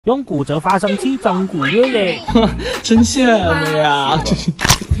用骨折发生器整蛊月野，真羡慕呀！这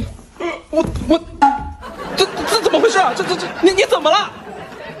怎么回事啊？你怎么了？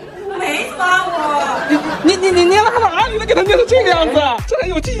没怎么我。你捏了他哪里了？给他捏成这个样子，这还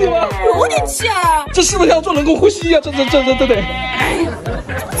有记忆吗？有点气啊！这是不是要做人工呼吸呀？这得。哎呀！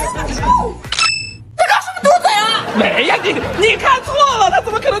他刚是不是嘟嘴啊？没呀，你看错了，他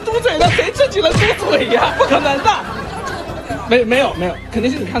怎么可能嘟嘴呢？谁正经人嘟嘴呀？不可能的。没有，肯定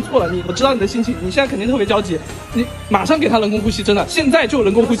是你看错了。我知道你的心情，你现在肯定特别焦急。你马上给他人工呼吸，真的，现在就有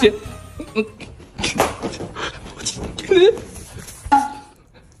人工呼吸。我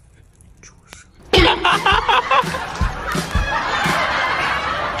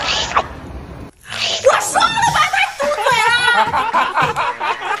说了吧，他嘟嘴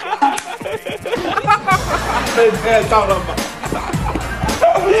了。太到了吧？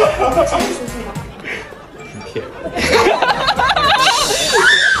真是这样。天。